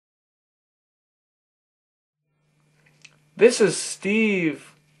This is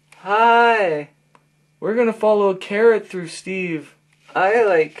Steve. Hi. We're gonna follow a carrot through Steve. I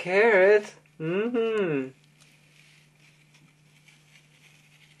like carrots.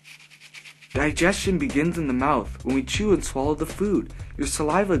 Digestion begins in the mouth when we chew and swallow the food. Your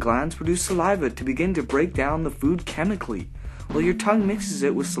saliva glands produce saliva to begin to break down the food chemically. While your tongue mixes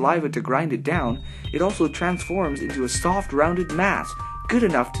it with saliva to grind it down, it also transforms into a soft, rounded mass, good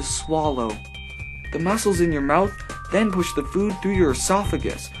enough to swallow. The muscles in your mouth then push the food through your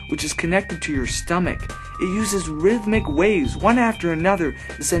esophagus, which is connected to your stomach. It uses rhythmic waves, one after another,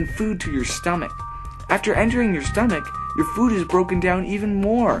 to send food to your stomach. After entering your stomach, your food is broken down even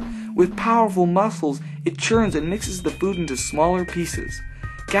more. With powerful muscles, it churns and mixes the food into smaller pieces.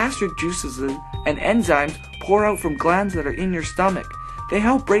 Gastric juices and enzymes pour out from glands that are in your stomach. They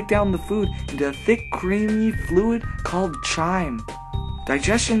help break down the food into a thick, creamy fluid called chyme.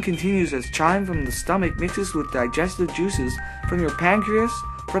 Digestion continues as chyme from the stomach mixes with digestive juices from your pancreas,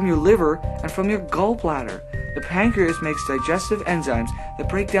 from your liver, and from your gallbladder. The pancreas makes digestive enzymes that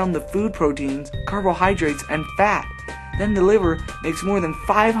break down the food proteins, carbohydrates, and fat. Then the liver makes more than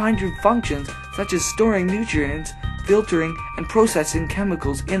 500 functions such as storing nutrients, filtering, and processing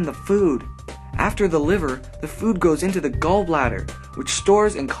chemicals in the food. After the liver, the food goes into the gallbladder, which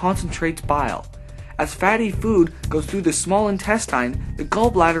stores and concentrates bile. As fatty food goes through the small intestine, the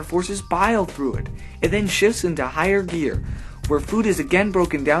gallbladder forces bile through it. It then shifts into higher gear, where food is again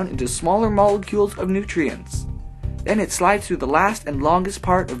broken down into smaller molecules of nutrients. Then it slides through the last and longest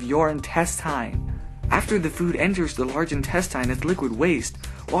part of your intestine. After the food enters the large intestine as liquid waste,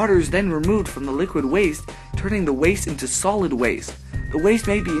 water is then removed from the liquid waste, turning the waste into solid waste. The waste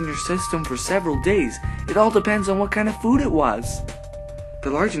may be in your system for several days. It all depends on what kind of food it was. The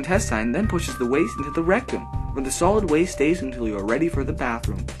large intestine then pushes the waste into the rectum, where the solid waste stays until you are ready for the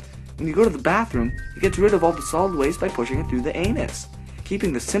bathroom. When you go to the bathroom, it gets rid of all the solid waste by pushing it through the anus,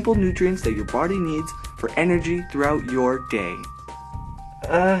 keeping the simple nutrients that your body needs for energy throughout your day.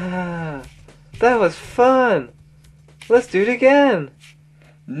 That was fun. Let's do it again.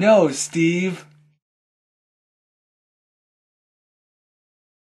 No, Steve.